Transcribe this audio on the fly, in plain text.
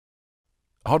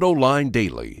AutoLine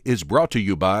Daily is brought to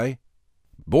you by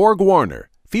Borg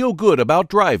Warner, feel good about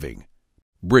driving.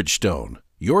 Bridgestone,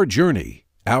 your journey,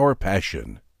 our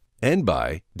passion. And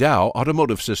by Dow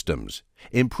Automotive Systems,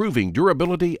 improving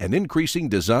durability and increasing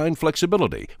design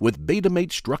flexibility with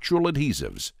Betamate structural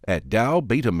adhesives at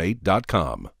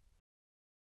dowbetamate.com.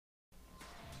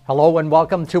 Hello and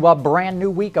welcome to a brand new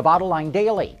week of AutoLine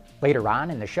Daily. Later on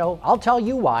in the show, I'll tell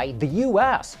you why the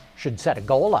U.S. should set a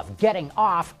goal of getting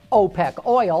off OPEC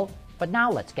oil. But now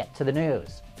let's get to the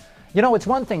news. You know, it's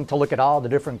one thing to look at all the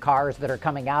different cars that are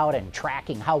coming out and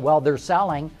tracking how well they're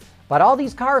selling, but all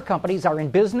these car companies are in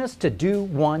business to do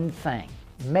one thing: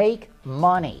 make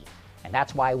money. And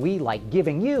that's why we like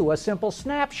giving you a simple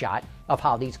snapshot of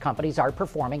how these companies are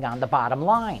performing on the bottom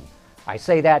line. I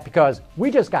say that because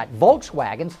we just got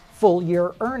Volkswagen's full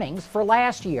year earnings for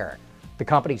last year. The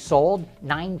company sold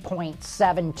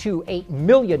 9.728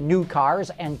 million new cars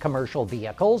and commercial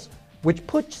vehicles, which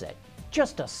puts it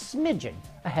just a smidgen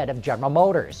ahead of General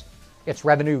Motors. Its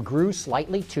revenue grew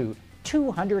slightly to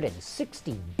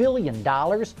 $260 billion,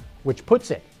 which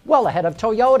puts it well ahead of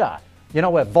Toyota. You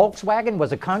know, if Volkswagen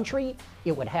was a country,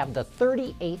 it would have the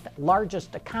 38th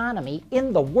largest economy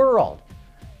in the world.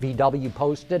 VW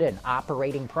posted an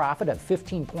operating profit of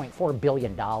 $15.4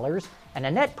 billion and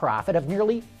a net profit of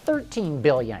nearly $13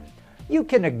 billion. You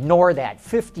can ignore that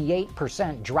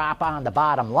 58% drop on the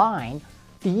bottom line.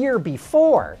 The year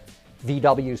before,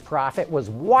 VW's profit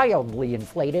was wildly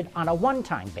inflated on a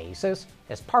one-time basis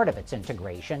as part of its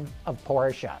integration of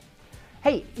Porsche.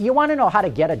 Hey, you want to know how to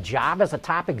get a job as a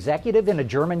top executive in a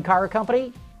German car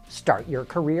company? Start your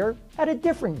career at a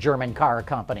different German car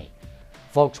company.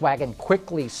 Volkswagen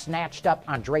quickly snatched up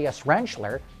Andreas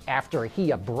Rentschler after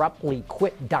he abruptly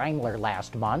quit Daimler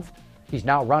last month. He's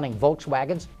now running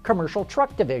Volkswagen's commercial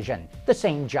truck division, the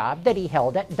same job that he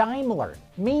held at Daimler.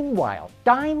 Meanwhile,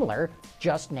 Daimler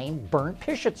just named Bernd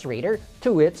Pischetsrieder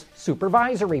to its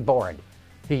supervisory board.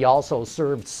 He also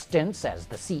served stints as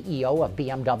the CEO of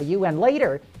BMW and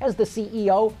later as the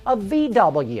CEO of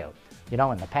VW. You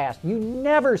know, in the past, you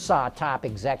never saw top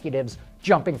executives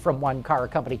jumping from one car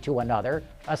company to another,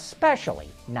 especially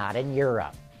not in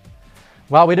Europe.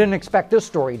 Well, we didn't expect this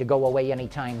story to go away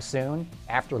anytime soon.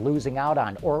 After losing out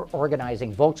on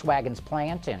organizing Volkswagen's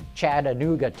plant in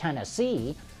Chattanooga,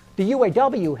 Tennessee, the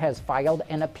UAW has filed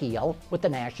an appeal with the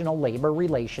National Labor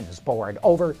Relations Board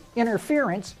over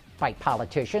interference by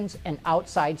politicians and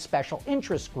outside special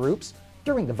interest groups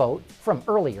during the vote from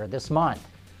earlier this month.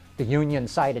 The union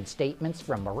cited statements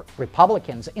from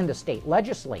Republicans in the state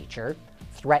legislature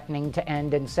threatening to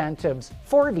end incentives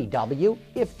for VW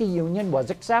if the union was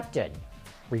accepted.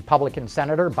 Republican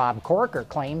Senator Bob Corker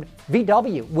claimed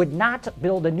VW would not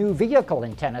build a new vehicle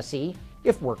in Tennessee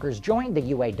if workers joined the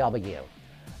UAW.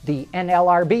 The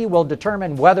NLRB will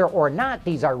determine whether or not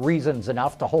these are reasons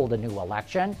enough to hold a new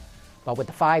election, but with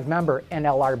the 5-member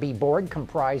NLRB board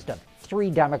comprised of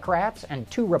 3 Democrats and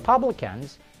 2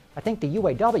 Republicans, I think the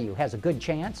UAW has a good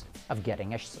chance of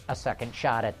getting a second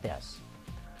shot at this.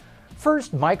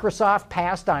 First, Microsoft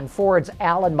passed on Ford's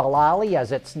Alan Mulally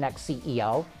as its next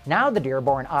CEO. Now the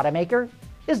Dearborn automaker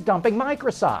is dumping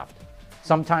Microsoft.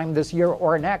 Sometime this year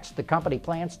or next, the company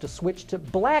plans to switch to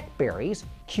BlackBerry's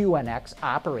QNX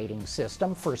operating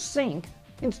system for Sync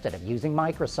instead of using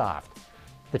Microsoft.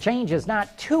 The change is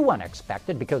not too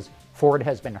unexpected because Ford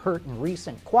has been hurt in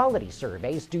recent quality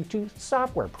surveys due to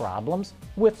software problems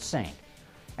with Sync.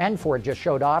 And Ford just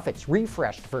showed off its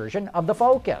refreshed version of the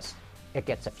Focus. It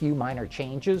gets a few minor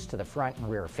changes to the front and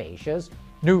rear fascias.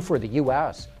 New for the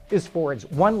U.S. is Ford's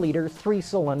 1-liter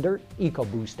 3-cylinder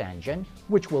EcoBoost engine,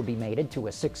 which will be mated to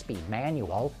a 6-speed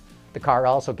manual. The car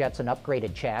also gets an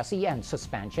upgraded chassis and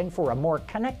suspension for a more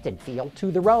connected feel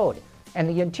to the road, and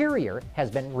the interior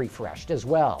has been refreshed as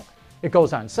well. It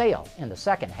goes on sale in the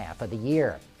second half of the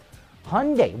year.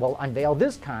 Hyundai will unveil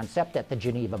this concept at the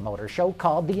Geneva Motor Show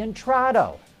called the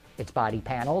Intrado. Its body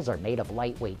panels are made of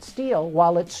lightweight steel,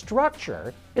 while its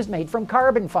structure is made from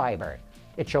carbon fiber.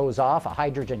 It shows off a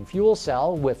hydrogen fuel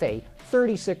cell with a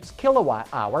 36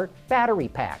 kilowatt-hour battery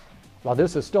pack. While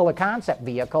this is still a concept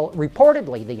vehicle,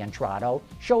 reportedly the Intrado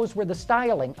shows where the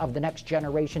styling of the next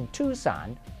generation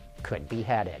Tucson could be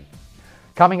headed.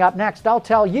 Coming up next, I'll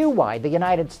tell you why the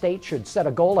United States should set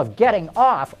a goal of getting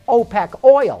off OPEC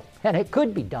oil, and it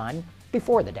could be done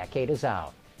before the decade is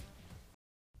out.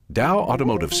 Dow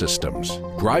Automotive Systems,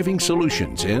 driving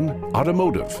solutions in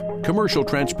automotive, commercial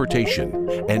transportation,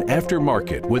 and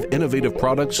aftermarket with innovative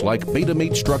products like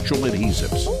Betamate structural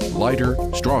adhesives. Lighter,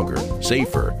 stronger,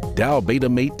 safer.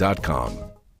 DowBetamate.com.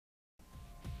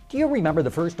 Do you remember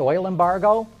the first oil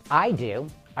embargo? I do.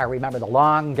 I remember the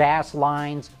long gas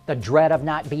lines, the dread of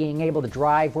not being able to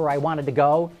drive where I wanted to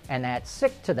go, and that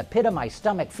sick to the pit of my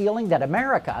stomach feeling that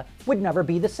America would never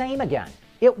be the same again.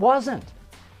 It wasn't.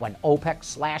 When OPEC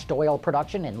slashed oil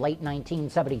production in late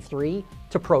 1973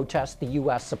 to protest the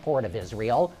U.S. support of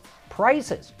Israel,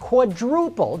 prices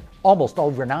quadrupled almost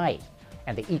overnight,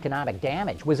 and the economic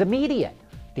damage was immediate.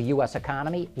 The U.S.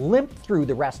 economy limped through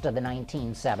the rest of the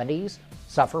 1970s,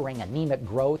 suffering anemic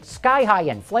growth, sky-high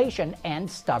inflation, and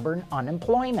stubborn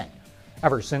unemployment.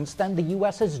 Ever since then, the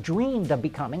U.S. has dreamed of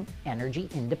becoming energy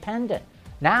independent.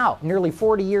 Now, nearly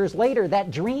 40 years later,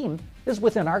 that dream is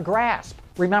within our grasp.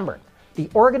 Remember, the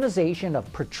Organization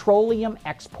of Petroleum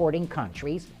Exporting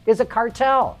Countries is a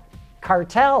cartel.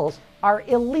 Cartels are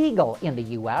illegal in the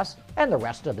U.S. and the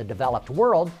rest of the developed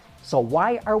world, so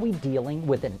why are we dealing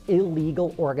with an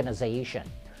illegal organization?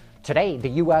 Today, the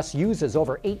U.S. uses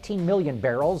over 18 million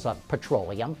barrels of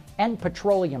petroleum and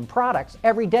petroleum products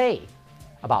every day.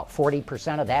 About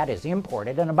 40% of that is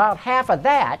imported, and about half of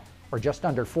that, or just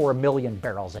under 4 million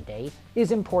barrels a day,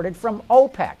 is imported from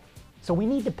OPEC. So we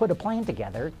need to put a plan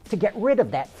together to get rid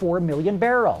of that 4 million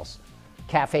barrels.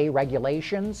 CAFE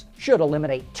regulations should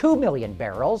eliminate 2 million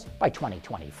barrels by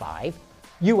 2025.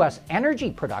 U.S. energy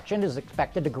production is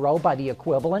expected to grow by the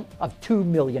equivalent of 2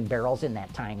 million barrels in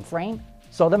that time frame.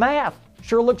 So the math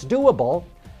sure looks doable.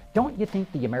 Don't you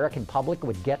think the American public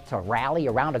would get to rally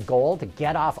around a goal to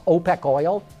get off OPEC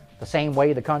oil, the same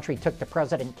way the country took to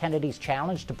President Kennedy's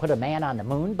challenge to put a man on the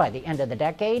moon by the end of the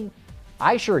decade?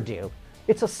 I sure do.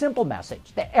 It's a simple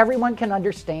message that everyone can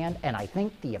understand, and I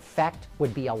think the effect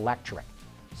would be electric.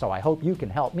 So I hope you can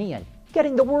help me in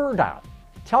getting the word out.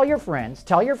 Tell your friends,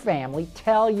 tell your family,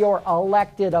 tell your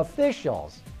elected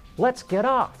officials. Let's get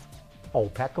off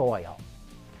OPEC oil.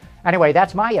 Anyway,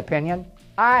 that's my opinion.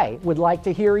 I would like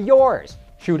to hear yours.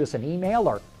 Shoot us an email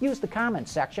or use the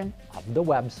comments section of the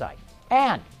website.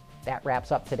 And that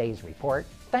wraps up today's report.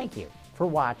 Thank you for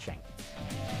watching.